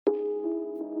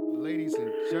Ladies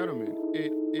and gentlemen,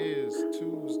 it is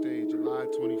Tuesday, July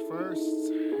 21st.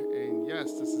 And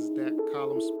yes, this is that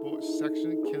column sports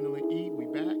section. Kendall and E, we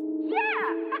back.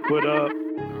 What up?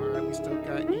 All right, we still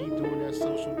got E doing that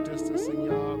social distancing,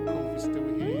 y'all. COVID's still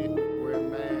here. Wear a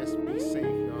mask, be safe,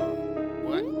 y'all.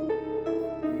 But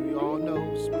we all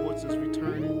know sports is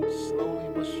returning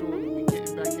slowly but surely. We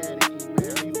getting back at it, E,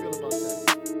 man. How you feel about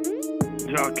that?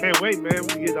 Y'all can't wait, man.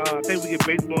 I think we get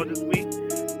baseball this week.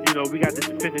 You know, we got the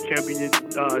defending champion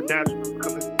Nationals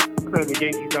coming playing the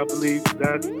Yankees, I believe.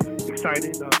 That's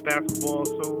exciting. Basketball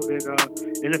soon and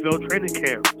NFL training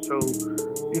camp. So,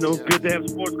 good to have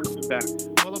sports coming back.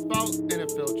 Well, about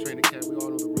NFL training camp, we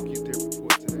all know the rookie did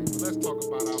report today. But let's talk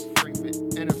about our favorite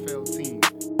NFL team,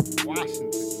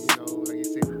 Washington. You know, like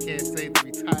you said, we can't say the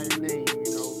retired name.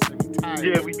 You know, the retired.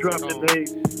 Yeah, we dropped the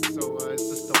name. So it's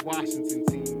just the Washington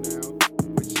team now,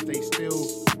 which they still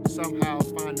somehow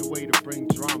find a way to bring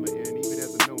drama in, even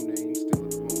as a no-name still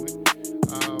at the moment.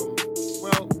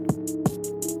 Well,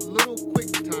 little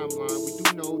quick timeline. We do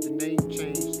know the name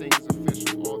change, things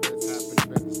official, all that's happening.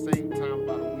 But at the same time,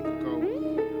 about a week ago,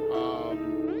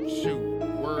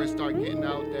 word started getting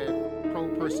out that pro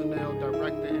personnel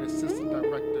director and assistant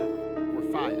director were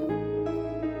fired.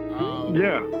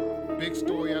 Big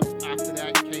story after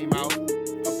that came out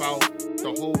about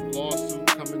the whole lawsuit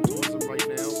coming towards them right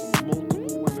now from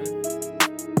multiple women.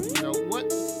 You know what?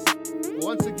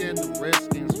 Once again, the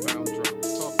Redskins found drama.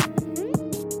 Talk to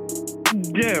me.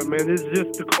 Yeah, man, it's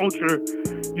just the culture.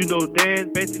 You know,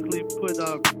 Dan basically put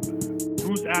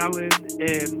Bruce Allen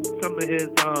and some of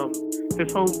his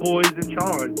homeboys in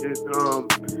charge. And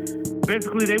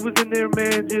basically, they was in there,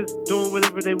 man, just doing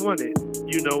whatever they wanted.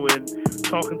 You know, and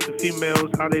talking to females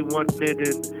how they wanted it,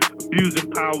 and abusing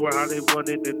power how they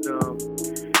wanted, and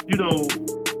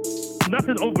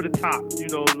nothing over the top. You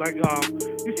know, like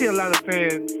you see a lot of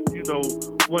fans,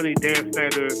 wanting Dan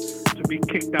Snyder to be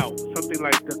kicked out, something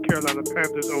like the Carolina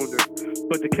Panthers owner.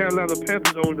 But the Carolina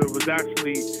Panthers owner was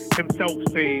actually himself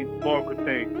saying Margaret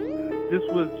thing. This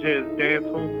was just Dan's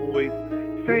homeboys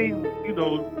saying,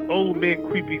 old man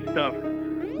creepy stuff,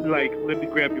 like let me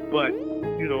grab your butt,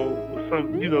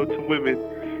 to women,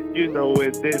 and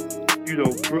then,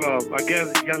 I guess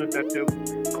yelling at them,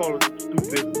 calling them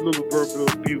stupid, little verbal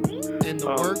abuse. In the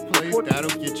workplace,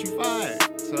 that'll get you fired.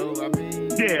 So, I mean...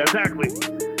 Yeah, exactly.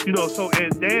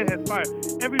 And Dan has fired.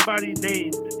 Everybody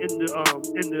named in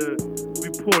the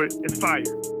report is fired.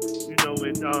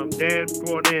 And Dan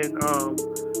brought in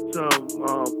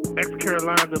some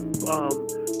ex-Carolina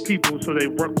people, so they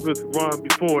worked with Ron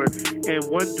before. And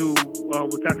one dude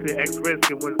was actually an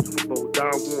ex-Redskin, won the Super Bowl,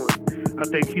 Don Warren. I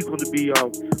think he's going to be a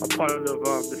part of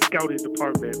the scouting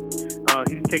department.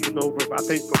 He's taking over, I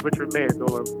think, from Richard Mann,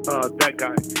 or that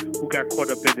guy who got caught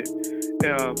up in it.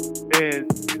 And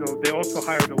they also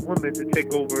hired a woman to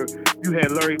take over. You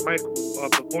had Larry Michael,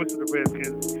 the voice of the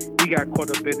Redskins. He got caught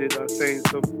up in it, saying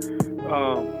some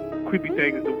creepy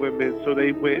things to women. So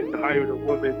they went and hired a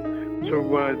woman to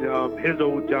run his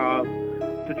old job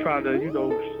to try to,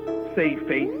 save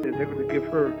face, and they're going to give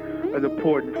her an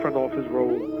important front office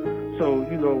role. So,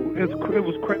 it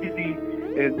was crazy,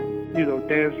 and,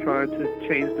 Dan's trying to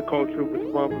change the culture with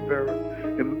Ron Rivera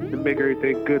and make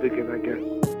everything good again, I guess.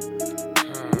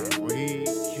 Well,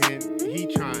 he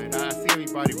trying. I see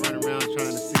everybody running around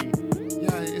trying to see,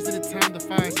 isn't it time to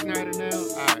fire Snyder now?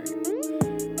 All right.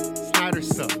 Snyder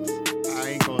sucks. I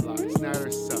ain't gonna lie.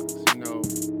 Snyder sucks.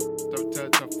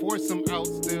 To force him out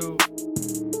still,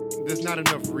 there's not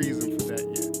enough reason for that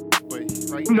yet. But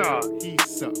right now, he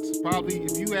sucks. Probably,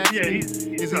 if you ask me,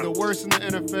 is he the worst in the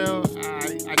NFL?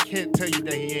 I can't tell you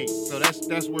that he ain't. So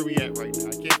that's where we at right now.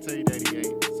 I can't tell you that he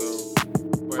ain't. So,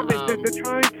 but, they're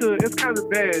trying to. It's kind of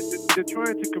bad. They're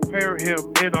trying to compare him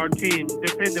and our team.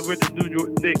 They're saying that we're the New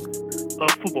York Knicks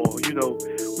of football.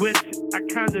 Which I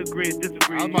kind of agree and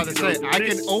disagree. I was about to say I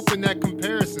can open that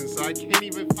comparison, so I can't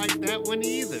even fight that one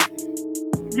either.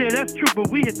 Yeah, that's true. But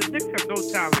the Knicks have no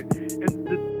talent,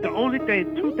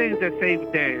 and two things that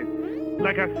saved Dan.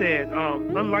 Like I said,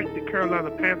 unlike the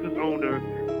Carolina Panthers owner,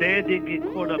 Dan didn't get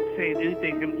caught up saying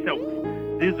anything himself.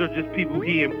 These are just people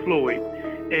he employed.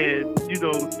 And,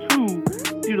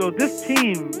 this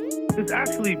team is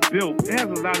actually built. It has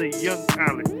a lot of young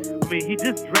talent. I mean, he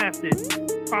just drafted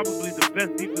probably the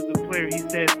best defensive player he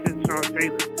said since Sean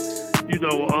Taylor.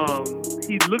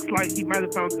 He looks like he might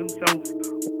have found himself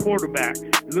a quarterback.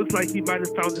 It looks like he might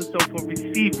have found himself a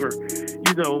receiver.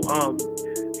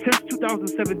 Since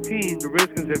 2017, the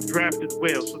Redskins have drafted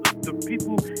well. So the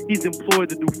people he's employed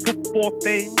to do football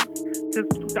things since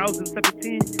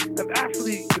 2017 have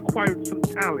actually acquired some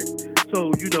talent.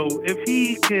 So, if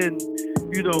he can,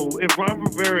 you know, if Ron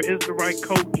Rivera is the right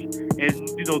coach and,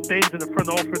 you know, things in the front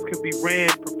office can be ran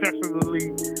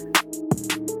professionally,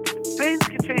 things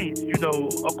can change. You know,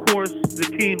 of course, the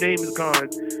team name is gone,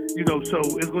 you know, so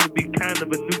it's going to be kind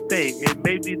of a new thing. And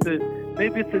maybe it's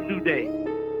a new day.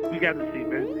 We got to see,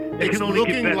 man. It's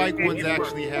looking like what's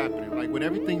actually happening. Like when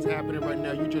everything's happening right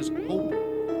now, you just hope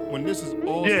when this is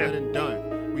all said and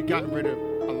done, we got rid of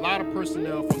a lot of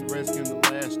personnel from the Redskins in the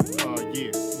last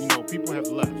year. You know, people have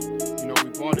left. You know, we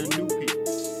brought in new people.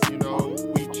 You know,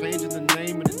 we changing the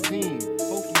name of the team.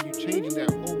 Hopefully, you changing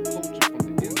that whole culture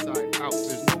from the inside out.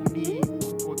 There's no need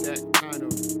for that kind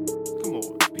of. Come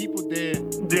on, people there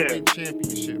win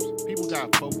championships. People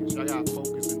got focus. I got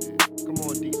focus in there. Come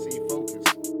on, DC, focus.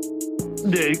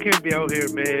 Yeah, you can't be out here,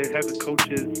 man, having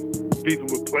coaches beefing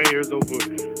with players over.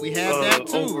 We have that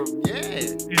too.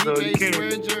 You know, you can't.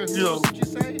 You know, what you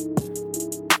say?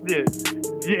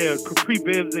 Yeah, Capri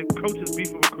Bibbs and coaches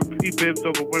beefing with Capri Bibbs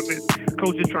over women.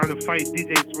 Coaches trying to fight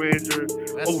DJ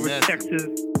Swearinger over Texas.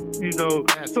 You know,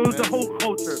 so it's the whole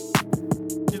culture.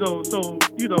 You know, so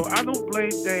you know, I don't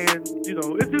blame Dan. You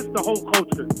know, it's just the whole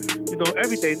culture. You know,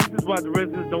 everything. This is why the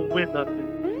Redskins don't win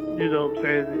nothing. You know what I'm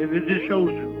saying? And it just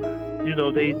shows you. You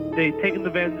know, they taking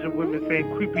advantage of women,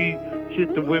 saying creepy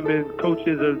shit to women.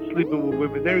 Coaches are sleeping with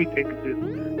women. Everything is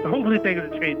just. So hopefully things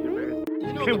are changing, man.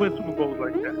 You know, can't win Super Bowls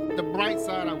like that. The bright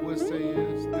side, I would say,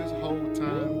 is this whole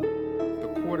time,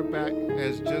 the quarterback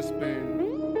has just been.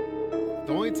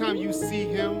 The only time you see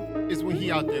him is when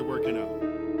he out there working out.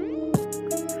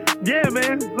 Yeah,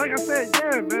 man. Like I said,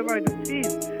 yeah, man. Like the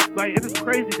team, like it is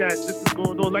crazy that this is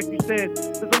going on. Like you said,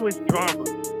 there's always drama.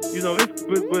 You know, it's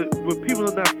what people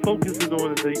are not focusing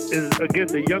on is again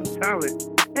the young talent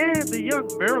and the young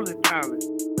Maryland talent.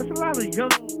 There's a lot of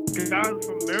young guys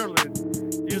from Maryland,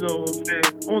 you know what I'm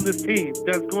saying, on this team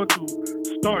that's going to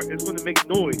start, is going to make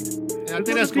noise. And I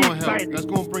think that's going to help. That's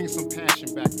going to bring some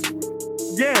passion back to it.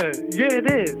 Yeah, it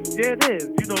is. Yeah, it is.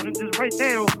 You know, and just right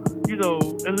now, you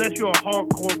know, unless you're a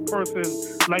hardcore person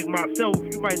like myself,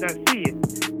 you might not see it.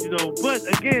 You know, but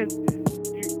again,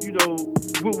 you know,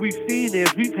 what we've seen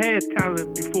is we've had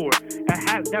talent before.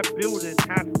 That building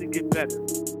has to get better.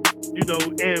 You know,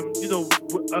 and, you know,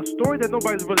 a story that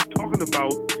nobody's really talking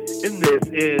about in this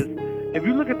is, if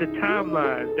you look at the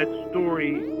timeline that the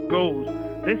story goes,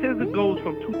 they says it goes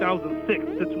from 2006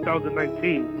 to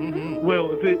 2019. Mm-hmm.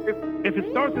 Well, if it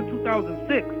starts in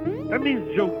 2006, that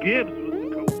means Joe Gibbs was the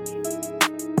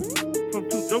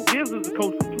coach. Joe Gibbs was the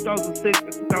coach from 2006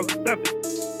 to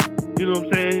 2007. You know what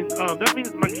I'm saying? That means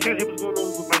it was going on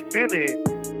with Mike Shanahan.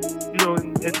 You know,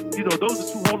 and you know, those are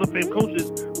two Hall of Fame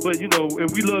coaches. But, you know, and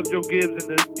we love Joe Gibbs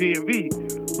and the DMV.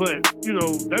 But, you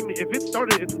know, that means if it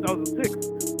started in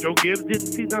 2006, Joe Gibbs didn't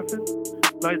see nothing.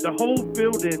 Like, the whole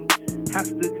building has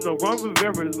to, you know, Ron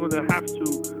Rivera is going to have to,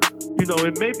 you know,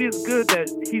 and maybe it's good that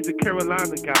he's a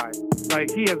Carolina guy. Like,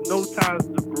 he has no ties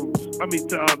to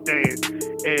Dan.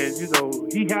 And, you know,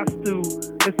 he has to,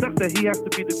 it's not that he has to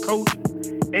be the coach,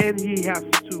 and he has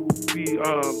to be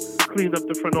clean up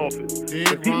the front office.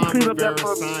 Did Ron Rivera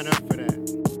sign up for that?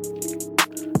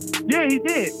 Yeah, he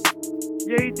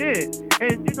did.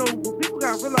 And, you know, people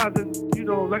got to realize, and, you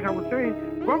know, like I was saying,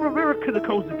 Ron Rivera could have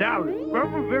coached Dallas.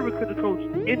 Ron Rivera could have coached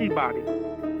anybody.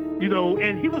 You know,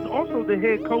 and he was also the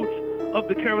head coach of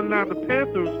the Carolina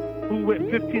Panthers, who went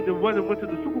 15-1 and went to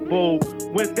the Super Bowl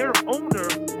when their owner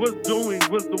was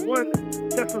the one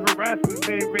sexual harassment,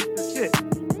 saying racist shit.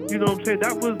 You know what I'm saying?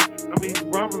 That was,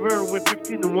 Ron Rivera went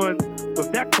 15-1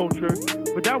 with that culture,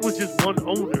 but that was just one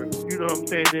owner. You know what I'm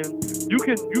saying? And you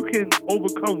can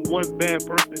overcome one bad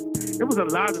person. There was a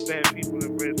lot of bad people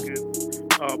in Redskins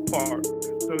part.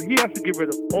 So he has to get rid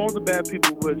of all the bad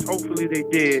people, which hopefully they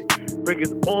did, bring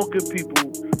in all good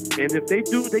people. And if they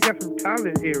do, they got some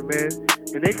talent here, man.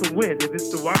 And they can win. If it's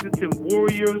the Washington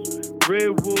Warriors,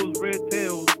 Red Wolves, Red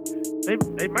Tails,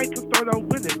 they might just start out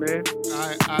winning, man.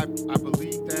 I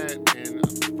believe that, and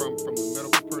from the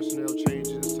medical personnel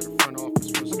changes to the front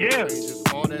office personnel changes,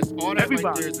 all that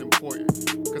right there is important,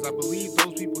 because I believe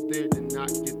those people there did not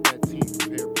get that team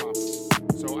prepared properly.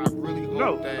 So I really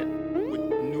hope that with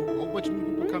a whole bunch of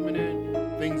new people coming in,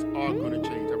 things are going to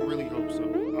change. I really hope so.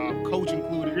 Coach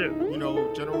included, you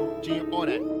know, general GM, all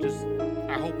that. Just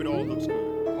I hope it all looks good.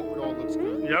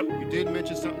 Yep. You did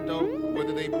mention something though,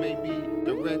 whether they may be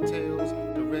the Red Tails,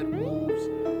 the Red Wolves,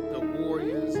 the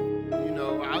Warriors. You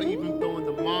know, I'll even throw in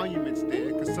the Monuments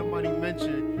there, because somebody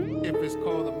mentioned if it's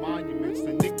called the Monuments,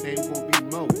 the nickname will be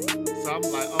Mo. So I'm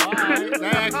like, all right,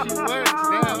 that actually works.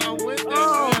 Now I'm with that.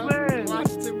 Oh man,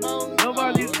 Washington Mo.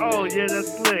 Nobody's. Oh yeah,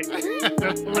 that's slick.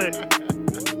 That's slick.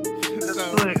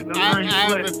 I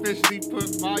have officially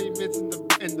put Monuments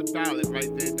in the ballot right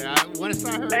there. Now, once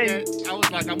I heard that, I was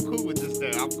like, I'm cool with this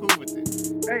now. I'm cool with it.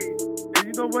 Hey, and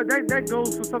you know what? That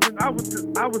goes for something I was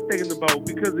thinking about,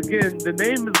 because again, the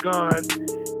name is gone,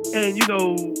 and you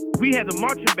know, we had the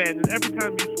marching band, and every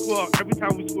time we scored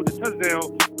a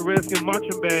touchdown, the Redskins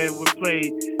marching band would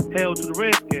play "Hail to the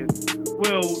Redskins."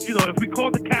 Well, you know, if we call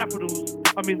the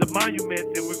the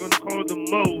Monuments, and we're going to call them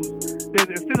Mo's, then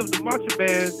instead of the marching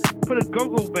band, put a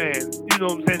go-go band. You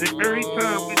know what I'm saying? And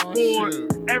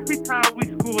every time we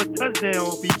score a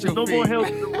touchdown, there's no more Hail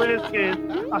to the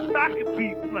Redskins, a soccer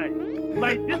beat play.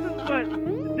 Like, this is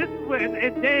and this is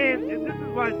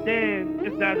why Dan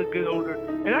is not a good owner.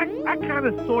 And I kind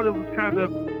of sort of was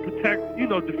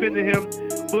defending him,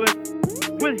 but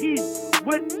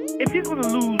if he's going to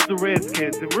lose the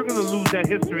Redskins and we're going to lose that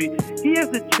history, he has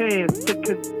a chance to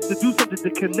do something to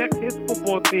connect his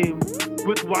football team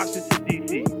with Washington,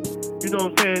 D.C. You know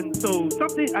what I'm saying? So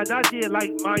an idea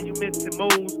like monuments and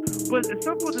modes, but it's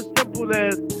something as simple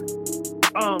as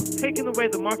taking away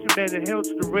the marching band and Hail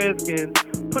to the Redskins,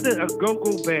 put in a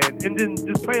go-go band, and then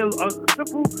just play a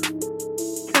simple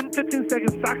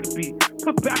 10-15-second soccer beat.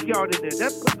 Put Backyard in there.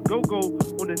 That puts go-go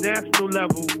on the national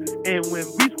level. And when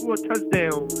we score a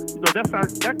touchdown, you know, that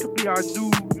could be our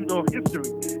new, you know, history.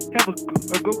 Have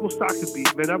a go-go soccer beat,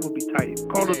 man. That would be tight.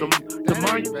 Call it the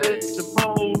monument, the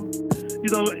pole. You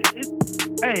know,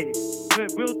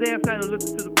 Will Dan Snyder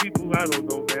listen to the people? I don't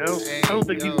know, man. I don't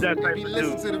think he's that type of dude. If he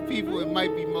listens to the people, it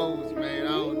might be Mo's, man. I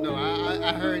don't know.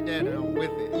 I heard that and I'm with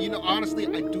it. You know, honestly,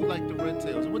 I do like the Red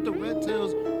Tails. With the Red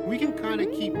Tails, we can kind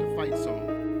of keep the fight song.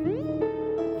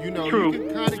 You know, you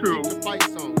can kind of keep the fight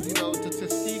song. You know, to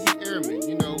Tuskegee Airmen.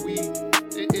 You know,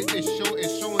 it's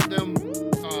showing them,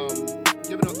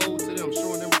 giving an ode to them,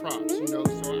 showing them props. You know,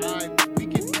 so we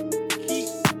can keep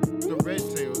the Red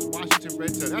Tails, Washington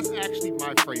Red Tails. That's actually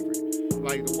my favorite.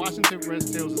 Like, the Washington Red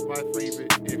Tails is my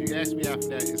favorite. If you ask me after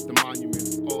that, it's the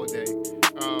Monuments all day.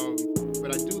 But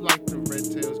I do like the Red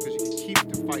Tails because you can keep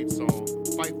the fight song,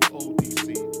 fight for old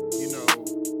DC, you know,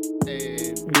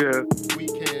 and we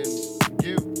can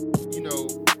give, you know,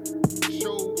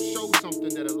 show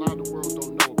something that a lot of the world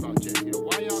don't know about yet. You know,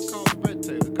 why y'all call the Red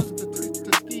Tails? Because it's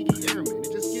the Tuskegee Airmen. And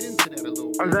just get into that a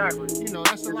little bit. Exactly. You know,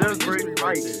 that's a lot of history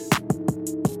right there.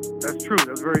 That's true.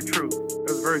 That's very true.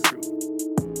 That's very true.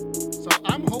 So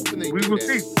I'm hoping they do that.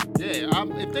 See. Yeah,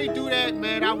 if they do that,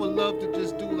 man, I would love to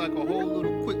just do like a whole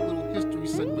quick little history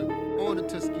segment on the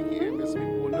Tuskegee Airmen so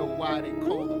people will know why they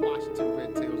call the Washington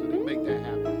Red Tails and they make that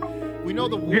happen. We know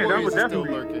the Warriors are still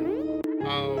lurking.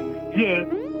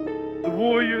 The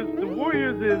Warriors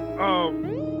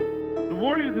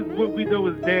is what we know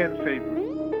is Dan's favorite.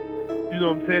 You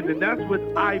know what I'm saying? And that's what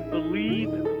I believe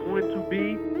is going to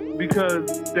be, because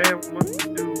Dan wants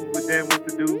to do what Dan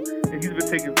wants to do, and he's been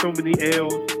taking so many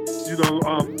L's. You know,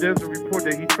 there's a report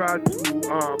that he tried to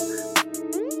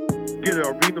get an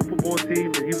arena football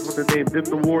team, and he was going to name them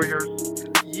the Warriors.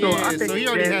 Yeah, so he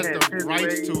already has the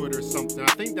rights to it or something.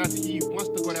 I think he wants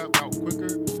to go that route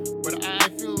quicker, but I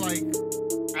feel like,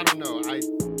 I don't know, I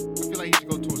feel like he should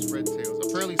go towards Red Tails.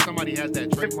 Apparently somebody has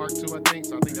that trademark too, I think,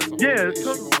 so I think that's a whole issue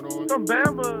going on. Some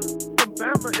Bama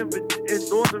in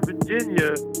Northern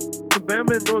Virginia.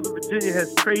 Bama in Northern Virginia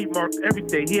has trademarked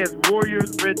everything. He has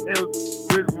Warriors, Red Tails,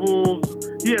 Red Wolves.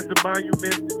 He has the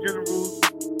Monuments, the Generals.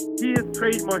 He has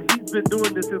trademarked. He's been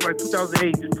doing this since like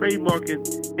 2008, just trademarking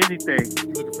anything.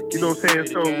 You know what I'm saying?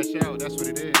 So cash out. That's what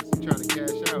it is. He's trying to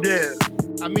cash out. Yeah.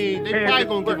 I mean, they probably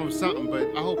gonna give him something,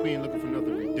 but I hope he ain't looking for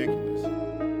nothing ridiculous.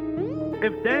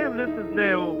 If Dan listens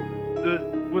now,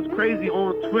 what's crazy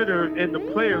on Twitter and the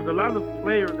players, a lot of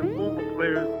players and former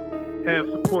players have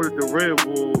supported the Red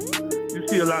Wolves. You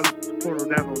see a lot of support on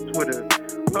that on Twitter.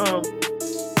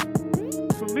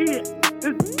 For me,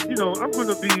 I'm going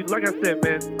to be, like I said,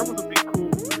 man, I'm going to be cool.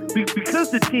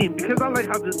 Because I like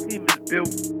how this team is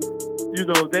built. You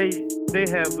know, they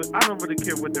have, I don't really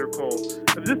care what they're called.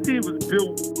 If this team was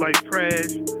built like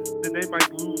trash, then they might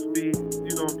lose me,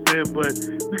 you know what I'm saying? But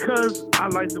because I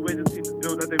like the way this team is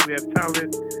built, I think we have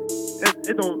talent.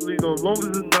 It don't, you know, as long as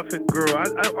there's nothing, girl. I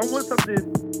want something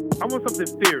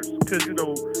fierce, because, you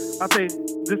know, I think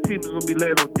this team is going to be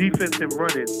led on defense and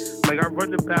running. Like, our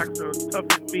running backs are tough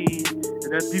and mean,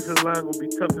 and that defense line will be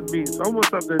tough and mean. So I want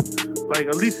something, like,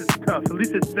 at least it's tough. At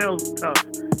least it sounds tough,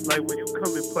 like, when you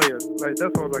come and play us. Like,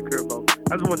 that's all I care about.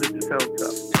 I just want it to sound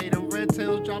tough. Hey, them Red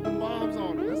Tails dropping bombs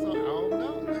on them. That's all. I don't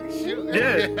know. Like, shoot.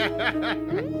 Yeah.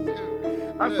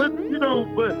 But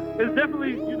it's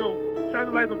definitely, you know,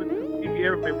 shining light on the Tuskegee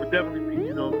Airmen would definitely be,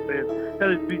 you know what I'm saying, that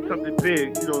would be something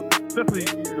big, you know, especially,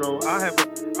 you know, I have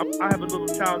a little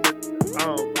child that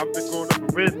I've been growing up a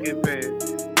Redskin fan, so,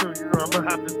 you know, I'm going to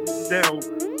have to now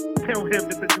tell him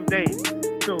it's a new name.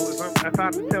 So if I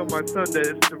have to tell my son that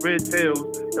it's the Red Tails,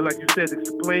 and like you said,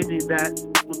 explaining that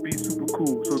would be super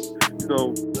cool.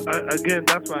 So, again,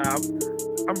 that's why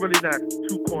I'm really not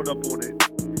too caught up on it.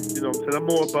 You know what I'm saying? I'm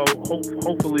more about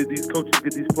hopefully these coaches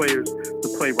get these players to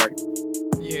play right.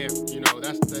 Yeah,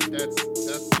 that's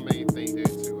the main thing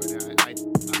there too. And I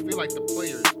feel like the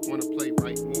players want to play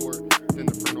right more than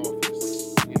the front office.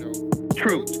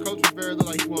 True. Coach Rivera look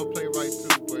like he want to play right too,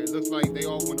 but it looks like they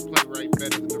all want to play right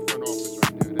better than the front office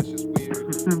right now. That's just weird.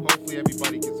 Hopefully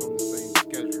everybody gets on the same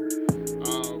schedule.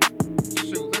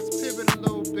 Let's pivot a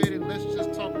little bit and let's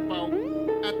just talk about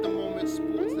at the moment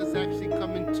sports that's actually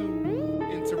coming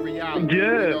into reality.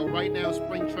 Yeah. Right now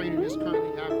spring training is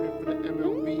currently happening for the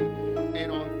MLB,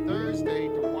 and on Thursday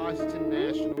the Washington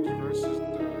Nationals versus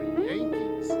the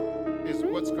Yankees is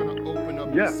what's going to open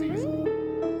up the season.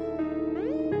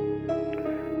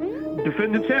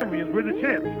 Defending champions, we're the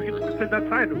champs. We get to defend that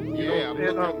title. Yeah,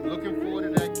 I'm looking forward to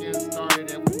that getting started,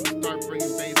 and we start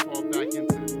bringing baseball back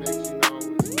into the mix. Of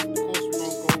course, we're going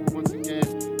to go over once again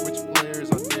which players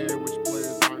are there, which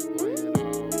players aren't playing.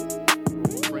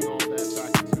 We'll bring all that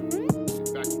back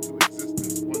into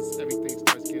existence once everything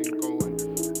starts getting going.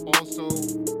 Also,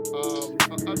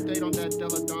 an update on that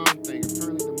Delle Donne thing.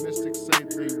 Apparently, the Mystics say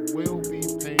they will be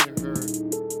paying her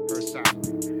salary.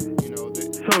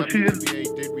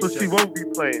 So she won't be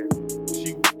playing.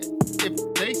 If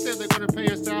they said they're going to pay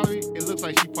her salary, it looks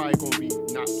like she probably going to be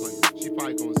not playing. She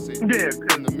probably going to sit. Yeah.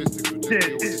 And the Mystics will just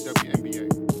deal with the WNBA.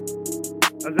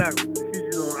 Exactly.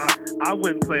 I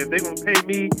wouldn't play. If they're going to pay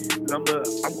me, then I'm going to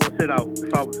sit out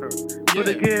if I was her. Yeah. But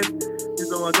again,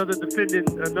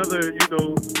 another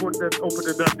sport that's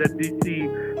opening up that DC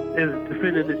is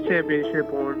defending this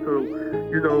championship on. So,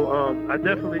 I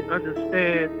definitely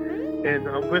understand. And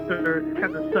I'm with her. It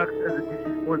kind of sucks as a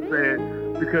DC sports fan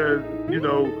because,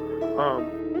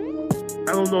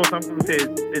 I don't know if I'm going to say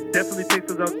it definitely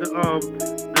takes us out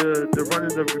the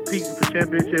running of repeating for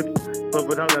championships, but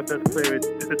without that best player,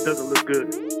 it doesn't look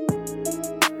good.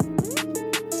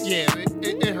 Yeah,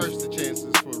 it hurts the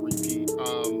chances for a repeat.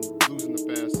 Losing the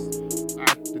best.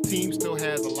 The team still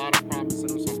has a lot of promise in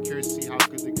them, so I'm curious to see how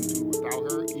good they can do without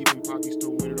her, even probably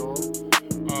still win it all.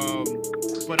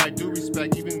 But I do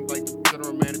respect, even like the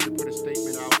general manager put a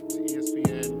statement out to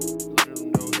ESPN, letting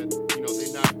them know that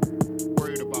they're not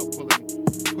worried about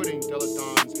putting Delle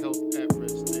Donne's health at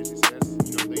risk. They said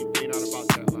they're not about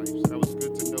that life. So that was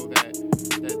good to know that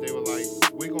they were like,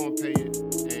 we're gonna pay it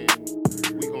and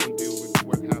we're gonna deal with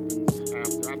what happens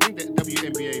after. I think that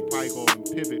WNBA probably gonna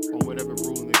pivot on whatever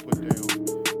ruling they put down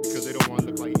because they don't want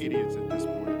to look like idiots at this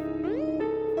point.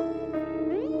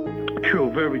 True,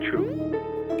 very true.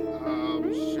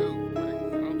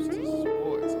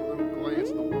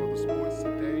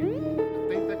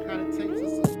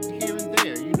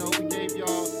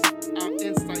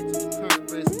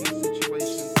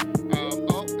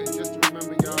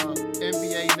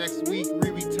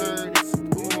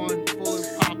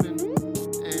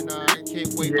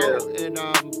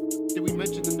 Did we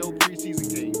mention the no preseason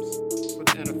games for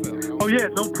the NFL? Oh yeah,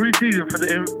 no preseason for the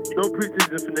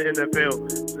NFL.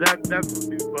 That's gonna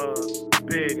be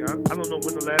big. I don't know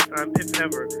when the last time, if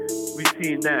ever, we've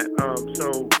seen that.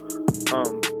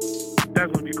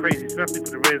 That's gonna be crazy, especially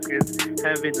for the Redskins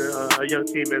having a young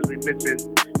team, as we mentioned.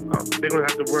 They're gonna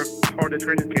have to work hard at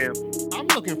training camp. I'm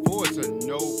looking forward to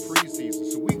no preseason,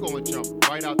 so we're gonna jump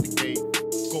right out the gate,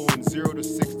 going 0 to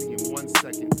 60 in 1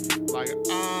 second. Like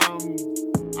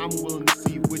I'm willing to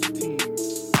see which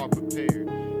teams are prepared,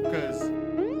 because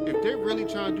if they're really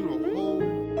trying to do the whole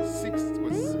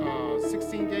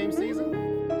 16 game season,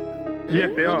 yes,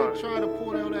 they are trying to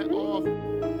pull all that off.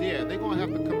 Yeah, they're gonna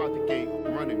have to come out the gate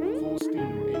running full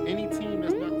steam. And any team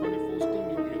that's not running full steam,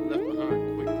 you'll get left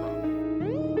behind quick, probably.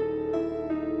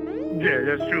 Yeah,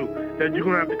 that's true. That you're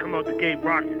gonna have to come out the gate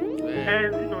rocking,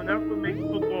 and that's what makes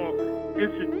football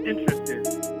interesting.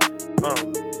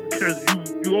 Because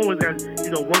you always have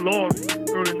one loss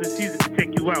early in the season to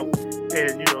take you out,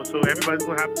 and so everybody's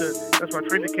gonna have to. That's why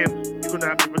training camps, you're gonna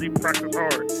have to really practice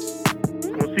hard.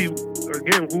 You're gonna see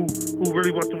again who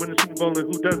really wants to win the Super Bowl and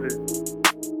who doesn't.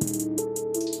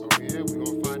 Oh yeah, we're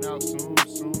gonna find out soon.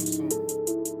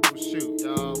 Well, shoot,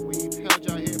 we've held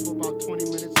y'all here for about 20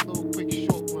 minutes. A little quick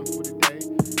short one for today.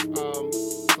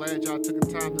 Glad y'all took the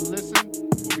time to listen.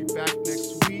 We'll be back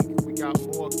next week. We got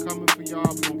more coming for y'all.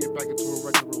 We're gonna get back into a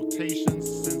regular rotation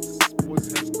since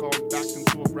sports has gone back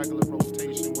into a regular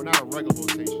rotation. Well, not a regular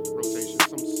rotation,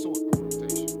 some sort of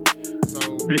rotation. So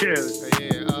yeah.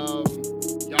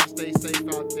 Y'all stay safe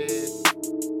out there.